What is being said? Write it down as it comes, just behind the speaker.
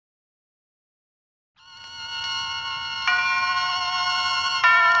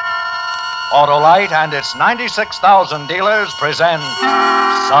Autolite and its 96,000 dealers present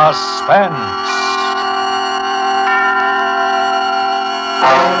Suspense.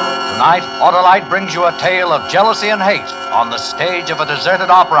 Tonight, Autolite brings you a tale of jealousy and hate on the stage of a deserted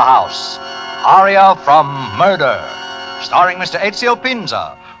opera house. Aria from Murder, starring Mr. Ezio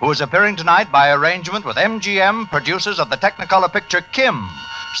Pinza, who is appearing tonight by arrangement with MGM, producers of the Technicolor picture Kim,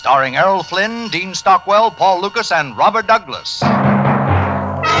 starring Errol Flynn, Dean Stockwell, Paul Lucas, and Robert Douglas.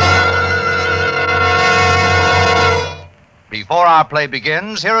 Before our play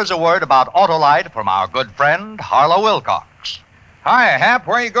begins, here is a word about Autolite from our good friend, Harlow Wilcox. Hi, Hap.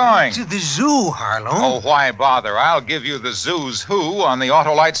 Where are you going? To the zoo, Harlow. Oh, why bother? I'll give you the zoo's who on the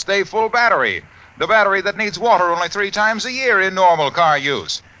Autolite Stay Full battery. The battery that needs water only 3 times a year in normal car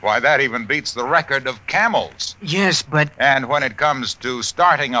use. Why, that even beats the record of camels. Yes, but... And when it comes to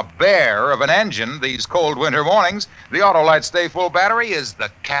starting a bear of an engine these cold winter mornings, the Autolite Stay Full battery is the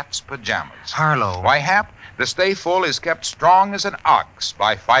cat's pajamas. Harlow. Why, Hap, the Stay Full is kept strong as an ox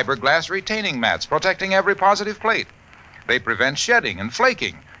by fiberglass retaining mats protecting every positive plate. They prevent shedding and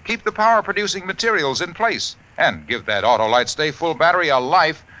flaking, keep the power-producing materials in place, and give that Autolite Stay Full battery a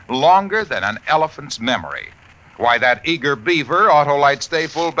life longer than an elephant's memory. Why, that eager beaver Autolite Stay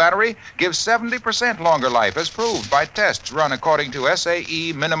Full battery gives 70% longer life, as proved by tests run according to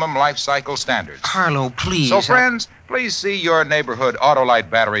SAE minimum life cycle standards. Harlow, please. So, friends, please see your neighborhood Autolite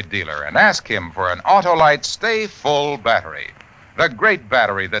battery dealer and ask him for an Autolite Stay Full battery. The great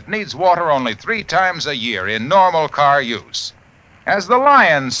battery that needs water only 3 times a year in normal car use. As the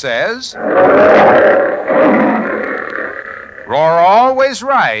lion says, roar always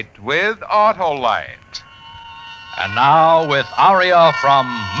right with Autolite. And now, with Aria from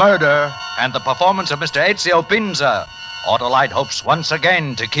Murder and the performance of Mr. Ezio Pinza, Autolite hopes once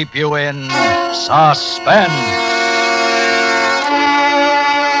again to keep you in suspense.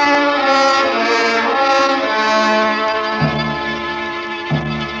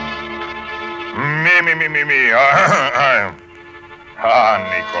 Me.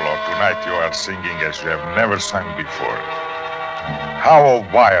 Niccolo, tonight you are singing as you have never sung before. How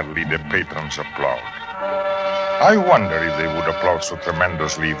wildly the patrons applaud. I wonder if they would applaud so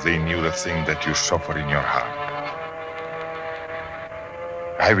tremendously if they knew the thing that you suffer in your heart.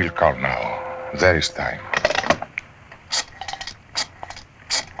 I will call now. There is time.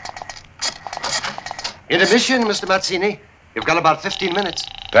 Intermission, Mr. Mazzini. You've got about 15 minutes.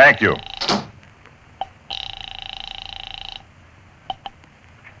 Thank you.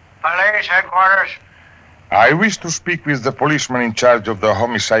 Police headquarters. I wish to speak with the policeman in charge of the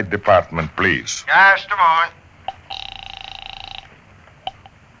homicide department, please. Just a moment.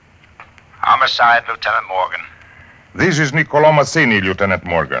 Homicide, Lieutenant Morgan. This is Niccolo Mazzini, Lieutenant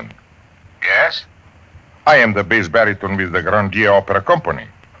Morgan. Yes? I am the bass baritone with the Grandier Opera Company.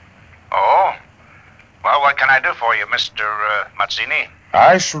 Oh? Well, what can I do for you, Mr. Mazzini?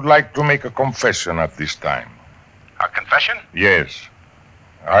 I should like to make a confession at this time. A confession? Yes.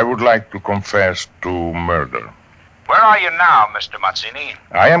 I would like to confess to murder. Where are you now, Mr. Mazzini?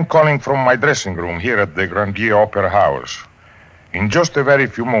 I am calling from my dressing room here at the Grandier Opera House. In just a very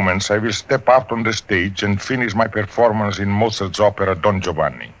few moments, I will step out on the stage and finish my performance in Mozart's opera Don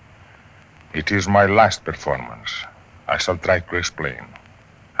Giovanni. It is my last performance. I shall try to explain.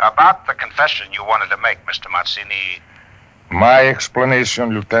 About the confession you wanted to make, Mr. Mazzini. My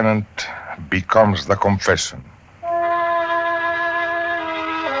explanation, Lieutenant, becomes the confession.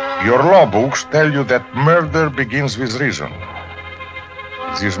 Your law books tell you that murder begins with reason.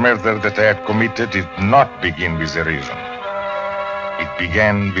 This murder that I had committed did not begin with a reason. It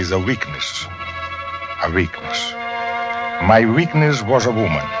began with a weakness. A weakness. My weakness was a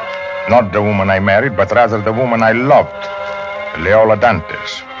woman. Not the woman I married, but rather the woman I loved, Leola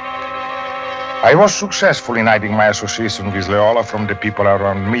Dantes. I was successful in hiding my association with Leola from the people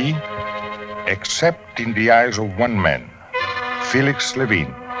around me, except in the eyes of one man, Felix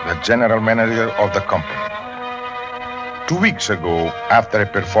Levine, the general manager of the company. 2 weeks ago, after a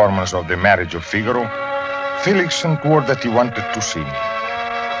performance of The Marriage of Figaro, Felix sent word that he wanted to see me.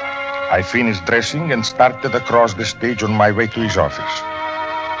 I finished dressing and started across the stage on my way to his office.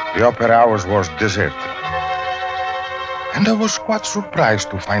 The opera house was deserted. And I was quite surprised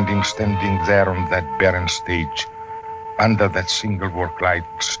to find him standing there on that barren stage, under that single work light,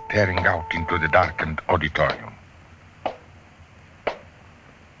 staring out into the darkened auditorium.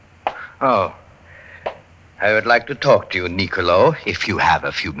 Oh. I would like to talk to you, Niccolo, if you have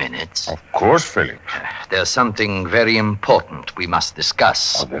a few minutes. Of course, Felix. There's something very important we must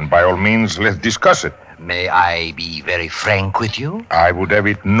discuss. Oh, then by all means, let's discuss it. May I be very frank with you? I would have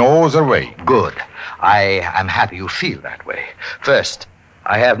it no other way. Good. I am happy you feel that way. First,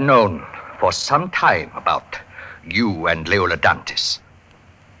 I have known for some time about you and Leola Dantes.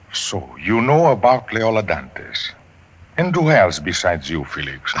 So, you know about Leola Dantes? And who else besides you,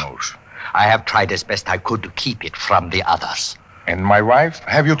 Felix, knows? I have tried as best I could to keep it from the others. And my wife?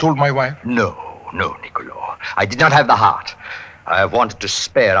 Have you told my wife? No, Niccolo. I did not have the heart. I have wanted to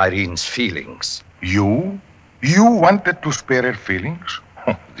spare Irene's feelings. You? You wanted to spare her feelings?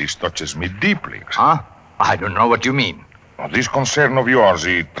 This touches me deeply. Huh? I don't know what you mean. Well, this concern of yours,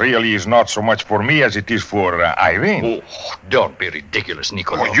 it really is not so much for me as it is for Irene. Oh, don't be ridiculous,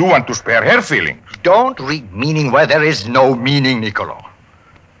 Niccolo. Oh, you want to spare her feelings? Don't read meaning where there is no meaning, Niccolo.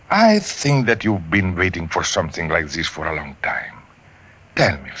 I think that you've been waiting for something like this for a long time.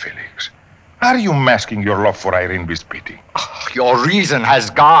 Tell me, Felix, are you masking your love for Irene with pity? Oh, your reason has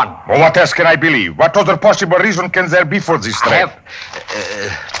gone. Well, what else can I believe? What other possible reason can there be for this threat?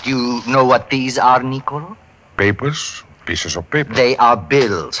 Do you know what these are, Niccolo? Papers? Pieces of paper? They are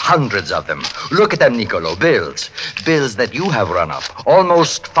bills, hundreds of them. Look at them, Niccolo, bills. Bills that you have run up.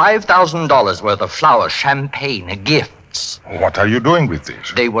 Almost $5,000 worth of flowers, champagne, gifts. What are you doing with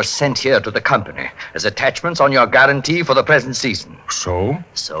this? They were sent here to the company as attachments on your guarantee for the present season. So?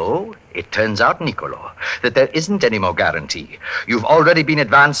 So, it turns out, Niccolo, that there isn't any more guarantee. You've already been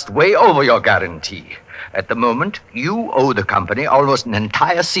advanced way over your guarantee. At the moment, you owe the company almost an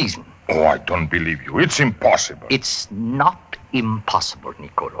entire season. Oh, I don't believe you. It's impossible. It's not impossible,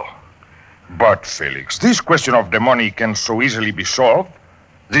 Niccolo. But, Felix, this question of the money can so easily be solved.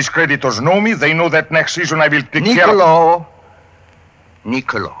 These creditors know me. They know that next season I will take care...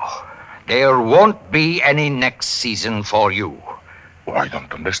 Niccolo, there won't be any next season for you. Oh, I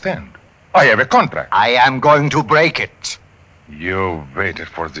don't understand. I have a contract. I am going to break it. You've waited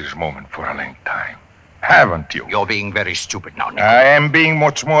for this moment for a long time, haven't you? You're being very stupid now, Niccolo. I am being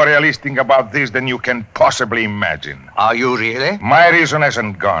much more realistic about this than you can possibly imagine. Are you really? My reason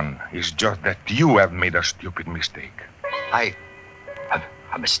hasn't gone. It's just that you have made a stupid mistake.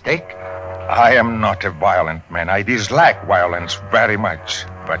 A mistake? I am not a violent man. I dislike violence very much.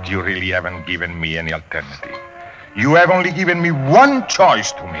 But you really haven't given me any alternative. You have only given me one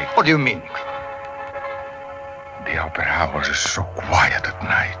choice to make. What do you mean, Niccolo? The opera house is so quiet at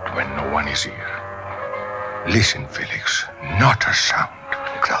night when no one is here. Listen, Felix, not a sound.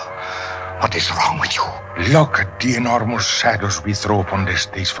 Niccolo, what is wrong with you? Look at the enormous shadows we throw upon the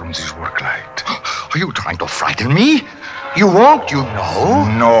stage from this work light. Are you trying to frighten me? You won't, you know.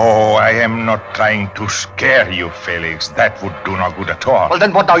 No, I am not trying to scare you, Felix. That would do no good at all. Well,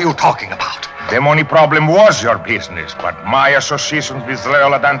 then what are you talking about? The money problem was your business, but my association with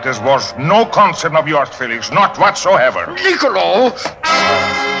Leola Dantes was no concern of yours, Felix, not whatsoever. Niccolo!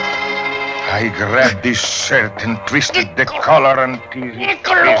 I grabbed this shirt and twisted the collar until his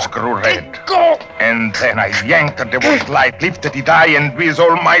face grew red. And then I yanked at the white light, lifted it high, and with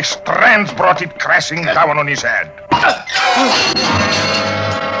all my strength brought it crashing down on his head.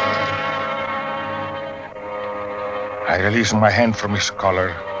 I released my hand from his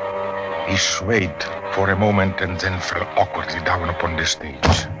collar. He swayed for a moment and then fell awkwardly down upon the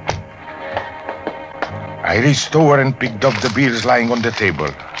stage. I reached over and picked up the bills lying on the table.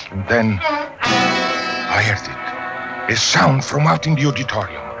 And then I heard it. A sound from out in the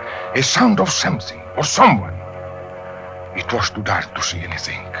auditorium. A sound of something or someone. It was too dark to see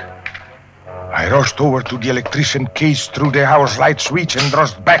anything. I rushed over to the electrician case, threw the house light switch, and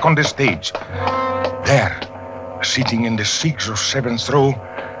rushed back on the stage. There, sitting in the 6th or 7th row,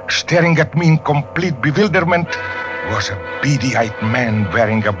 staring at me in complete bewilderment, was a beady-eyed man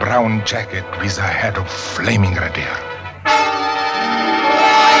wearing a brown jacket with a head of flaming red hair.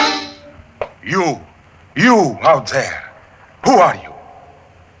 You out there. Who are you?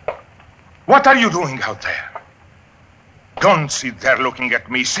 What are you doing out there? Don't sit there looking at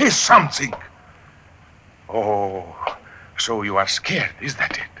me. Say something. Oh, so you are scared, is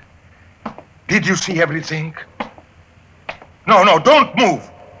that it? Did you see everything? No, don't move.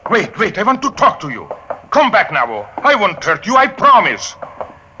 Wait, I want to talk to you. Come back now. I won't hurt you, I promise.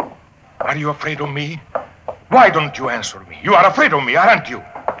 Are you afraid of me? Why don't you answer me? You are afraid of me, aren't you?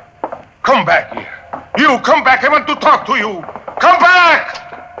 Come back here. You, come back. I want to talk to you. Come back!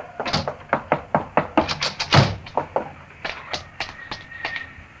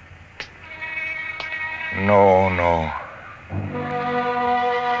 No.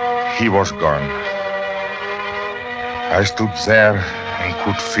 He was gone. I stood there and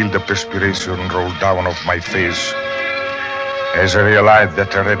could feel the perspiration roll down off my face as I realized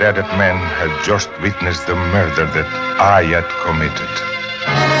that a red-headed man had just witnessed the murder that I had committed.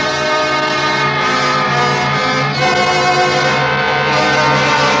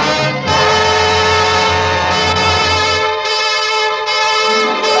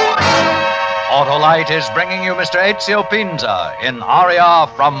 Autolite is bringing you Mr. Ezio Pinza in Aria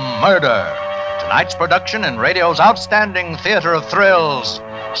from Murder. Tonight's production in radio's outstanding theater of thrills,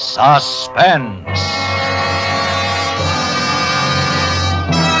 Suspense.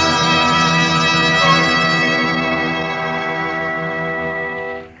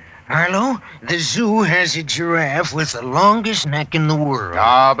 Harlow, the zoo has a giraffe with the longest neck in the world.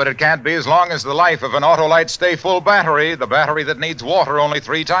 Ah, but it can't be as long as the life of an Autolite Stay Full battery, the battery that needs water only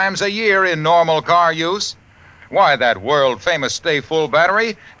 3 times a year in normal car use. Why, that world-famous Stay Full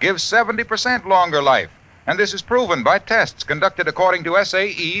battery gives 70% longer life. And this is proven by tests conducted according to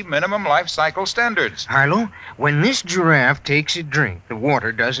SAE minimum life cycle standards. Harlow, when this giraffe takes a drink, the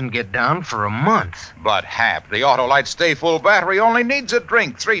water doesn't get down for a month. But Hap, the Autolite Stay Full battery only needs a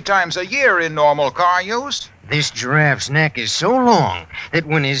drink 3 times a year in normal car use. This giraffe's neck is so long that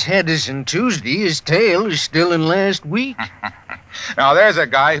when his head is in Tuesday, his tail is still in last week. Now, there's a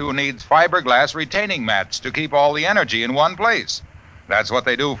guy who needs fiberglass retaining mats to keep all the energy in one place. That's what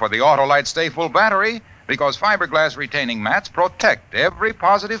they do for the Autolite Stay Full battery, because fiberglass retaining mats protect every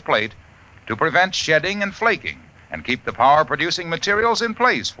positive plate to prevent shedding and flaking and keep the power-producing materials in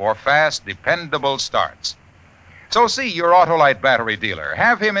place for fast, dependable starts. So see your Autolite battery dealer.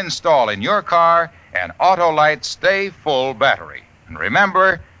 Have him install in your car an Autolite Stay Full battery. And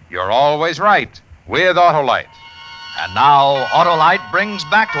remember, you're always right with Autolite. And now, Autolite brings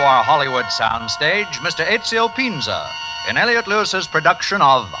back to our Hollywood soundstage Mr. Ezio Pinza in Elliot Lewis's production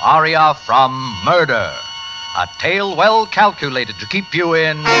of Aria from Murder, a tale well calculated to keep you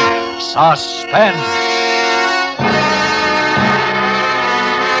in suspense.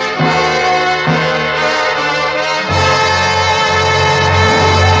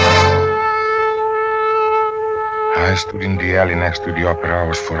 I stood in the alley next to the opera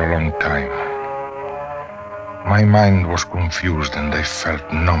house for a long time. My mind was confused and I felt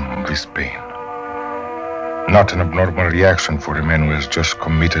numb with pain. Not an abnormal reaction for a man who has just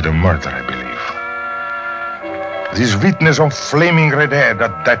committed a murder, I believe. This witness of flaming red head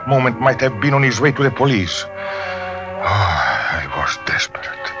at that moment might have been on his way to the police. Oh, I was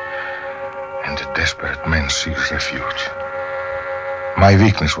desperate. And a desperate man seeks refuge. My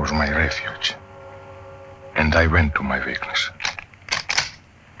weakness was my refuge. And I went to my weakness.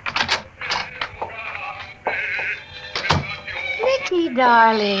 Nicky,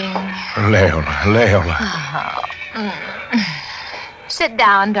 darling. Leola. Sit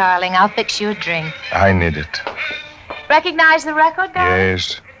down, darling. I'll fix you a drink. I need it. Recognize the record, darling?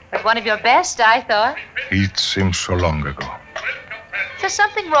 Yes, It was one of your best, I thought. it seems so long ago. Is there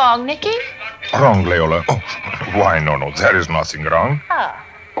something wrong, Nicky? Wrong, Leola. Oh, why, no, there is nothing wrong. Oh.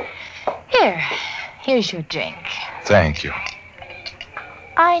 Here's your drink. Thank you.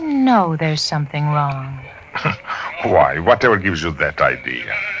 I know there's something wrong. Why? Whatever gives you that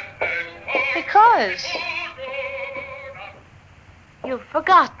idea? Because you've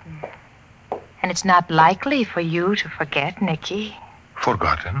forgotten. And it's not likely for you to forget, Nicky.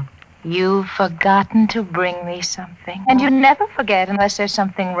 Forgotten? You've forgotten to bring me something. And you never forget unless there's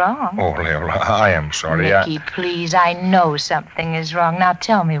something wrong. Oh, Leola, I am sorry. Nicky, please, I know something is wrong. Now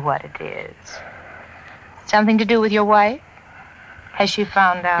tell me what it is. Something to do with your wife? Has she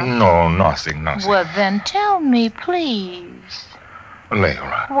found out? No, nothing. Well, then tell me, please.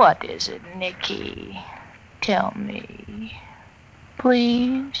 Leola, What is it, Nicky? Tell me.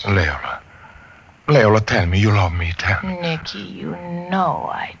 Please? Leola, tell me you love me. Tell me. Nicky, you know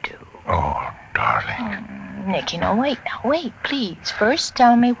I do. Oh, darling. Nicky, no, wait, please. First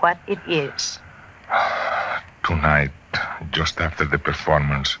tell me what it is. Tonight, just after the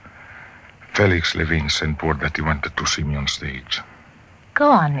performance, Felix Levine sent word that he wanted to see me on stage. Go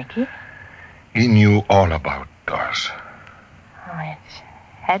on, Nicky. He knew all about us. Oh, it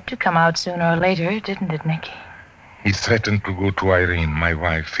had to come out sooner or later, didn't it, Nicky? He threatened to go to Irene, my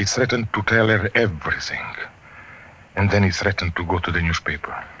wife. He threatened to tell her everything. And then he threatened to go to the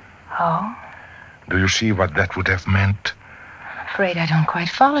newspaper. Oh? Do you see what that would have meant? I'm afraid I don't quite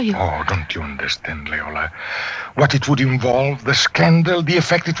follow you. Oh, don't you understand, Leola? What it would involve, the scandal, the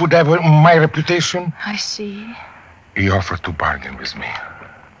effect it would have on my reputation? I see. He offered to bargain with me.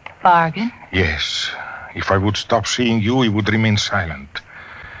 Bargain? Yes. If I would stop seeing you, he would remain silent.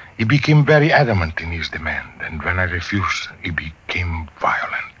 He became very adamant in his demand, and when I refused, he became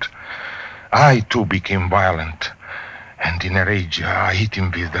violent. I, too, became violent. And in a rage, I hit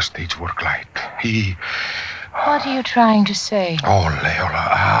him with the stage work light. What are you trying to say? Oh, Leola,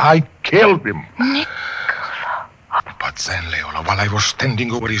 I killed him. Nick. But then, Leola, while I was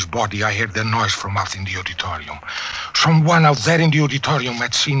standing over his body, I heard a noise from out in the auditorium. Someone out there in the auditorium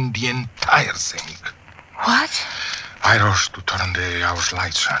had seen the entire thing. What? I rushed to turn the house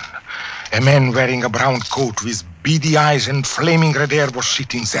lights on. A man wearing a brown coat with beady eyes and flaming red hair was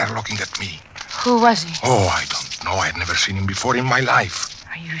sitting there looking at me. Who was he? Oh, I don't know. I'd never seen him before in my life.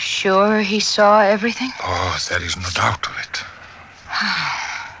 Are you sure he saw everything? Oh, there is no doubt of it.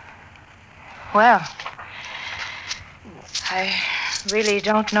 Well, I really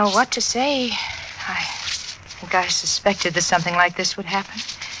don't know what to say. I think I suspected that something like this would happen.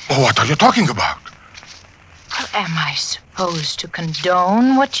 Oh, what are you talking about? Well, am I supposed to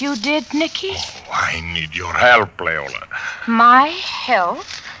condone what you did, Nicky? Oh, I need your help, Leola. My help?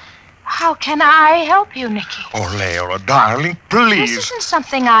 How can I help you, Nicky? Oh, Leola, darling, please. This isn't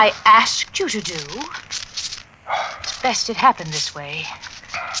something I asked you to do. It's best it happened this way.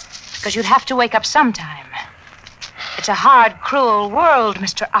 Because you'd have to wake up sometime. It's a hard, cruel world,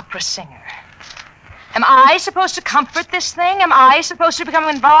 Mr. Opera Singer. Am I supposed to comfort this thing? Am I supposed to become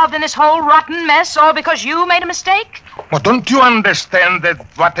involved in this whole rotten mess all because you made a mistake? Well, don't you understand that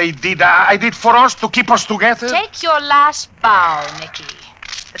what I did for us, to keep us together? Take your last bow, Nicky.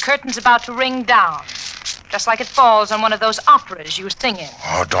 The curtain's about to ring down, just like it falls on one of those operas you sing in.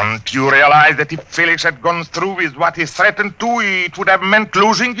 Oh, don't you realize that if Felix had gone through with what he threatened to, it would have meant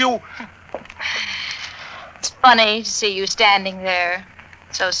losing you? It's funny to see you standing there,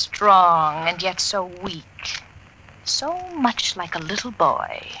 so strong and yet so weak. So much like a little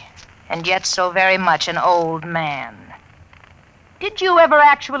boy, and yet so very much an old man. Did you ever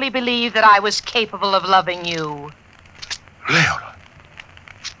actually believe that I was capable of loving you? Leola,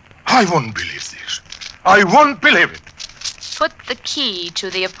 I won't believe this. I won't believe it. Put the key to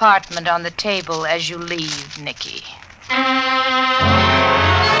the apartment on the table as you leave, Nicky.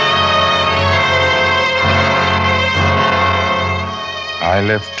 I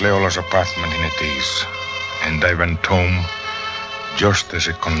left Leola's apartment in a daze, and I went home just as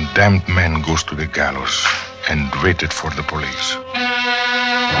a condemned man goes to the gallows, and waited for the police.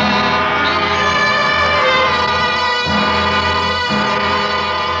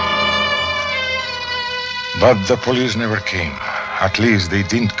 But the police never came. At least they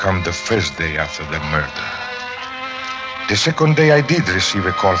didn't come the first day after the murder. The second day I did receive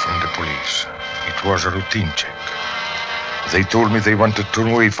a call from the police. It was a routine check. They told me they wanted to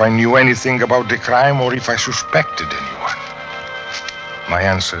know if I knew anything about the crime or if I suspected anyone. My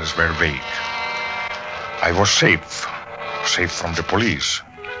answers were vague. I was safe from the police.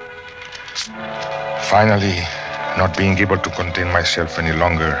 Finally, not being able to contain myself any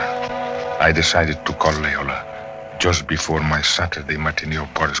longer, I decided to call Leola just before my Saturday matinee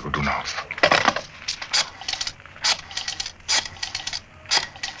of Boris Godunov.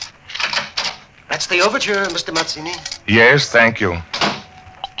 That's the overture, Mr. Mazzini. Yes, thank you.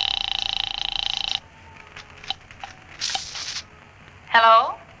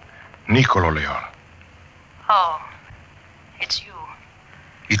 Hello? Niccolo, Leola. Oh, it's you.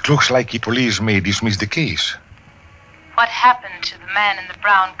 It looks like the police may dismiss the case. What happened to the man in the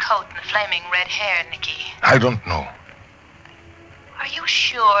brown coat and the flaming red hair, Nicky? I don't know. Are you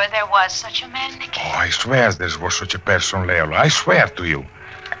sure there was such a man, Nicky? Oh, I swear there was such a person, Leola. I swear to you.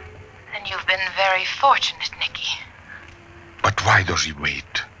 Then you've been very fortunate, Nicky. But why does he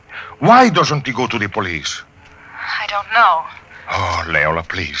wait? Why doesn't he go to the police? I don't know. Oh, Leola,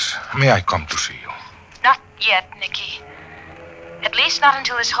 please. May I come to see you? Not yet, Nicky. At least not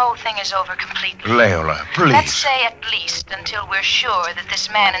until this whole thing is over completely. Leola, please. Let's say at least until we're sure that this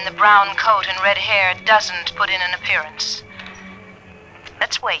man in the brown coat and red hair doesn't put in an appearance.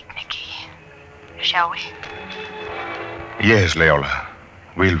 Let's wait, Nicky. Shall we? Yes, Leola.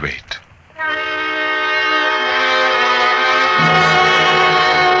 We'll wait.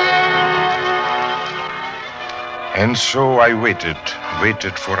 And so I waited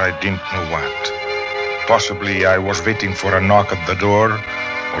for I didn't know what. Possibly I was waiting for a knock at the door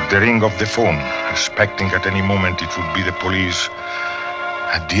or the ring of the phone, expecting at any moment it would be the police.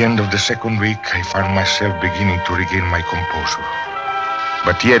 At the end of the second week, I found myself beginning to regain my composure.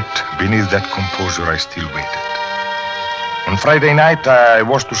 But yet, beneath that composure, I still waited. On Friday night, I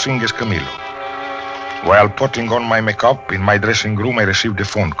was to sing as Camillo. While putting on my makeup in my dressing room, I received a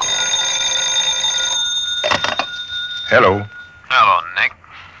phone call. Hello. Hello, Nick.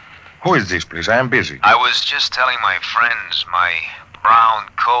 Who is this, please? I am busy. I was just telling my friends my brown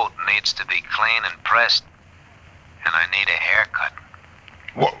coat needs to be clean and pressed, and I need a haircut.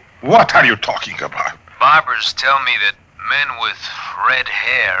 What are you talking about? Barbers tell me that men with red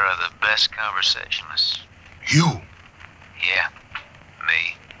hair are the best conversationalists. You? Yeah,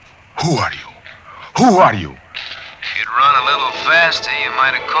 me. Who are you? Who are you? If you'd run a little faster, you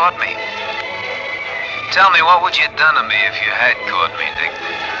might have caught me. Tell me, what would you have done to me if you had caught me, Nick?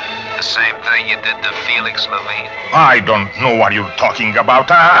 A same thing you did to Felix Levine? I don't know what you're talking about.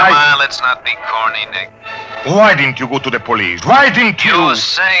 Come on, let's not be corny, Nick. Why didn't you go to the police? Why didn't you? You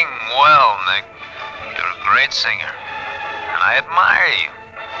sing well, Nick. You're a great singer. And I admire you.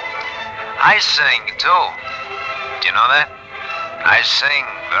 I sing, too. Do you know that? I sing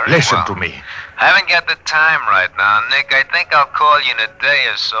very well. Listen to me. I haven't got the time right now, Nick. I think I'll call you in a day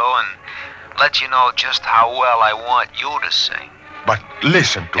or so and let you know just how well I want you to sing. But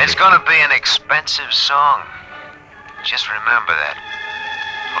listen to me. It's going to be an expensive song. Just remember that.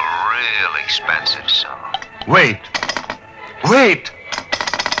 A real expensive song. Wait. Wait.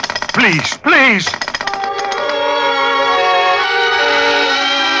 Please, please.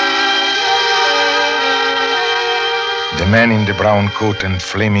 The man in the brown coat and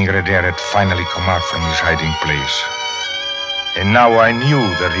flaming red hair had finally come out from his hiding place. And now I knew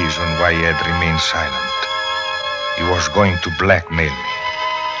the reason why he had remained silent. He was going to blackmail me.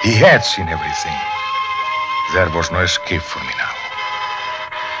 He had seen everything. There was no escape for me now.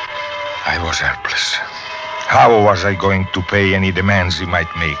 I was helpless. How was I going to pay any demands he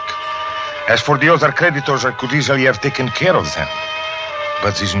might make? As for the other creditors, I could easily have taken care of them.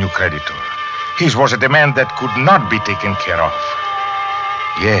 But this new creditor, his was a demand that could not be taken care of.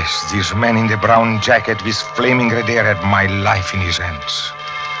 Yes, this man in the brown jacket with flaming red hair had my life in his hands.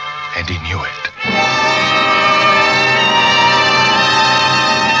 And he knew it.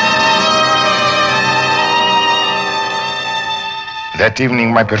 That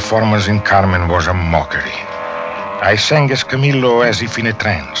evening, my performance in Carmen was a mockery. I sang as Camillo as if in a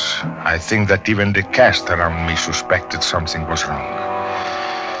trance. I think that even the cast around me suspected something was wrong.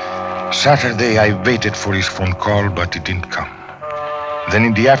 Saturday, I waited for his phone call, but it didn't come. Then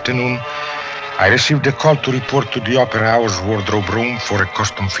in the afternoon, I received a call to report to the Opera House wardrobe room for a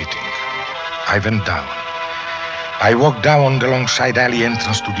custom fitting. I went down. I walked down the long side alley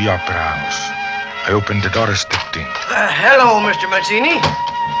entrance to the Opera House. I opened the door and stepped in. Hello, Mr. Mazzini.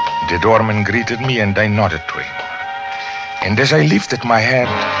 The doorman greeted me and I nodded to him. And as I lifted my head,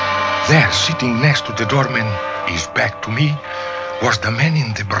 there, sitting next to the doorman, his back to me, was the man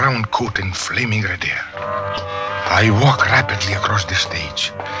in the brown coat and flaming red hair. I walked rapidly across the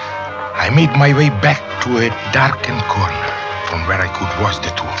stage. I made my way back to a darkened corner from where I could watch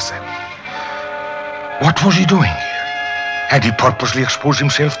the two of them. What was he doing here? Had he purposely exposed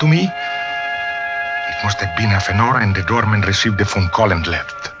himself to me? It must have been half an hour and the doorman received the phone call and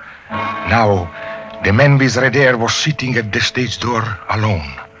left. Now, the man with red hair was sitting at the stage door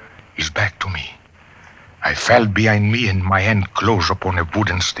alone, his back to me. I felt behind me and my hand closed upon a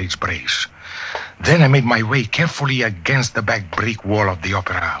wooden stage brace. Then I made my way carefully against the back brick wall of the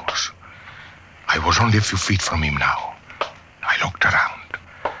Opera House. I was only a few feet from him now. I looked around.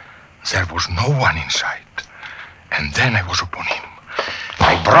 There was no one inside. And then I was upon him.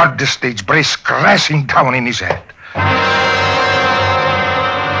 I brought the stage brace crashing down in his head.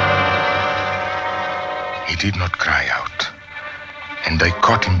 He did not cry out. And I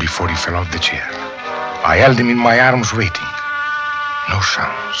caught him before he fell off the chair. I held him in my arms waiting. No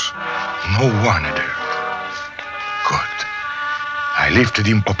sounds. No one had heard. Good. I lifted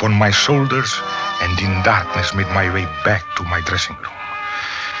him upon my shoulders and in darkness made my way back to my dressing room.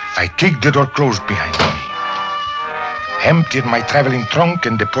 I kicked the door closed behind me, emptied my traveling trunk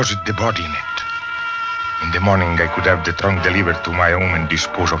and deposited the body in it. In the morning, I could have the trunk delivered to my home and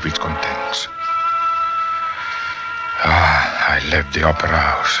dispose of its contents. I left the Opera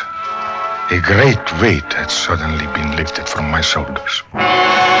House. A great weight had suddenly been lifted from my shoulders.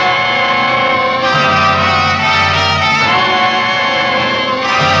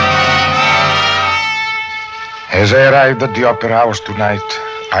 As I arrived at the Opera House tonight,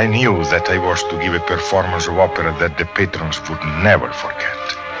 I knew that I was to give a performance of opera that the patrons would never forget.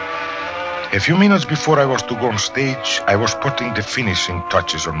 A few minutes before I was to go on stage, I was putting the finishing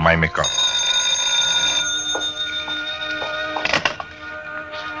touches on my makeup.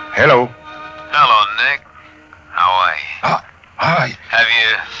 Hello. Hello, Nick. How are you? Hi. Have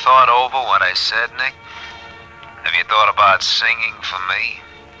you thought over what I said, Nick? Have you thought about singing for me?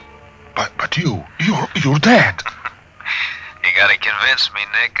 But you're dead. You gotta convince me,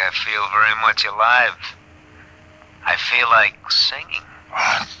 Nick. I feel very much alive. I feel like singing.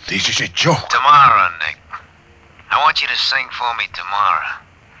 This is a joke. Tomorrow, Nick. I want you to sing for me tomorrow.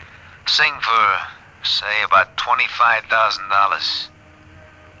 Sing for, say, about $25,000.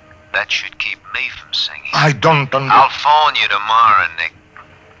 That should keep me from singing. I don't understand. I'll phone you tomorrow, Nick.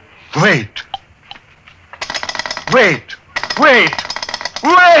 Wait.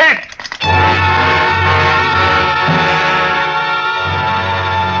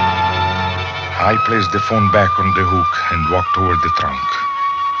 I placed the phone back on the hook and walked toward the trunk.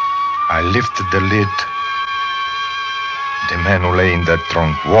 I lifted the lid. The man who lay in that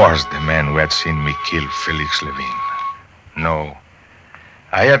trunk was the man who had seen me kill Felix Levine. No,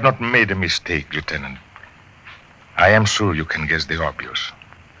 I had not made a mistake, Lieutenant. I am sure you can guess the obvious.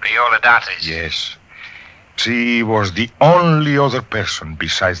 Viola Dantes. Yes. She was the only other person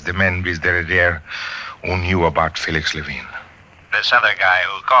besides the man with the red hair who knew about Felix Levine. This other guy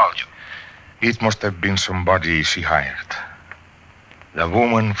who called you. It must have been somebody she hired. The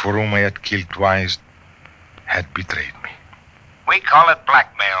woman for whom I had killed twice had betrayed me. We call it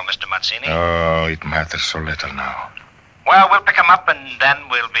blackmail, Mr. Mazzini. Oh, it matters so little now. Well, we'll pick him up and then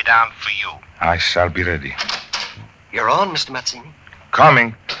we'll be down for you. I shall be ready. You're on, Mr. Mazzini.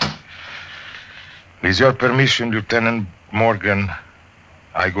 Coming. With your permission, Lieutenant Morgan,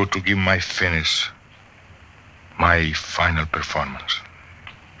 I go to give my finish, my final performance.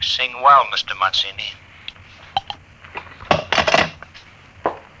 Sing well, Mr. Mazzini.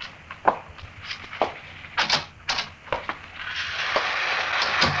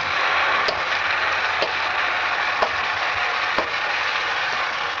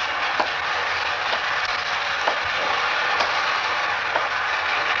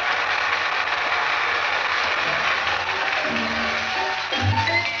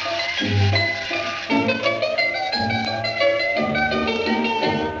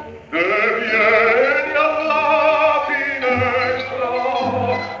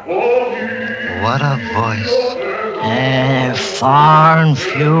 What a voice. Far and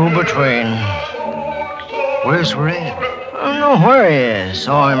few between. Where's Red? I don't know where he is.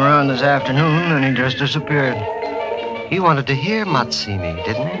 Saw him around this afternoon and he just disappeared. He wanted to hear Mazzini,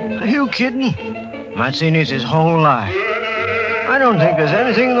 didn't he? Are you kidding? Mazzini's his whole life. I don't think there's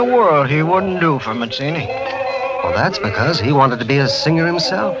anything in the world he wouldn't do for Mazzini. Well, that's because he wanted to be a singer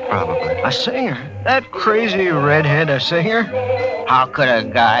himself, probably. A singer? That crazy redhead a singer? How could a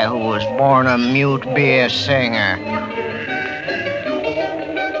guy who was born a mute be a singer?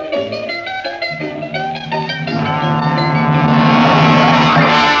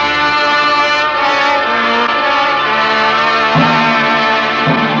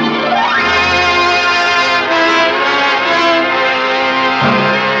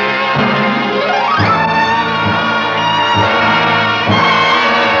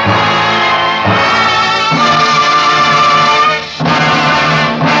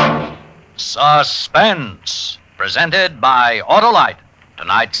 Suspense, presented by Autolite.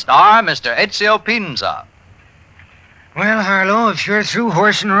 Tonight's star, Mr. Ezio Pinza. Well, Harlow, if you're through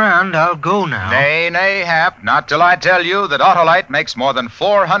horsing around, I'll go now. Nay, Hap, not till I tell you that Autolite makes more than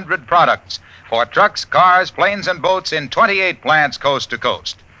 400 products for trucks, cars, planes, and boats in 28 plants coast to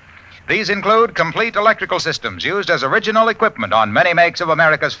coast. These include complete electrical systems used as original equipment on many makes of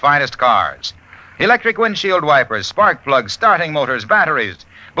America's finest cars. Electric windshield wipers, spark plugs, starting motors, batteries,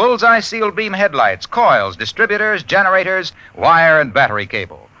 bullseye seal beam headlights, coils, distributors, generators, wire, and battery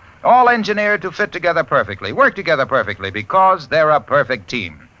cable. All engineered to fit together perfectly, work together perfectly, because they're a perfect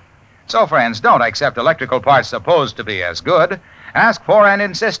team. So, friends, don't accept electrical parts supposed to be as good. Ask for and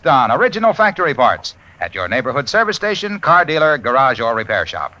insist on original factory parts at your neighborhood service station, car dealer, garage, or repair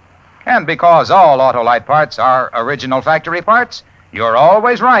shop. And because all Autolite parts are original factory parts, you're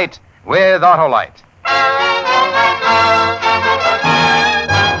always right with Autolite.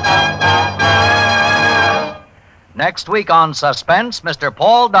 Next week on Suspense, Mr.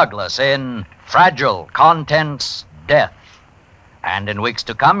 Paul Douglas in Fragile Contents, Death. And in weeks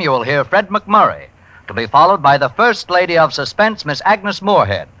to come, you will hear Fred McMurray, to be followed by the First Lady of Suspense, Miss Agnes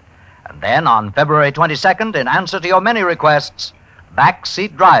Moorehead. And then on February 22nd, in answer to your many requests,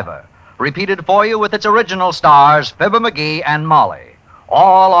 Backseat Driver, repeated for you with its original stars, Fibber McGee and Molly.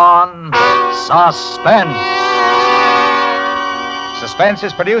 All on Suspense. Suspense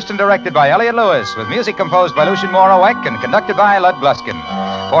is produced and directed by Elliot Lewis, with music composed by Lucien Moraweck and conducted by Lud Gluskin.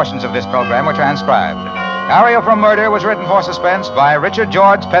 Portions of this program were transcribed. Aria from Murder was written for Suspense by Richard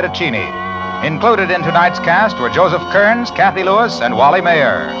George Petticini. Included in tonight's cast were Joseph Kearns, Kathy Lewis, and Wally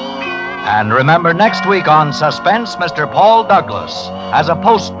Mayer. And remember, next week on Suspense, Mr. Paul Douglas, as a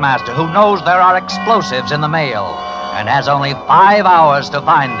postmaster who knows there are explosives in the mail and has only 5 hours to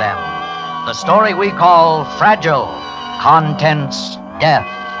find them. The story we call Fragile Contents, Death.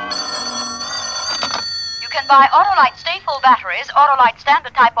 You can buy Autolite Stay Full batteries, Autolite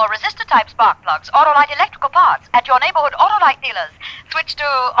Standard Type or Resistor Type spark plugs, Autolite electrical parts at your neighborhood Autolite dealers. Switch to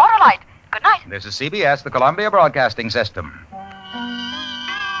Autolite. Good night. This is CBS, the Columbia Broadcasting System.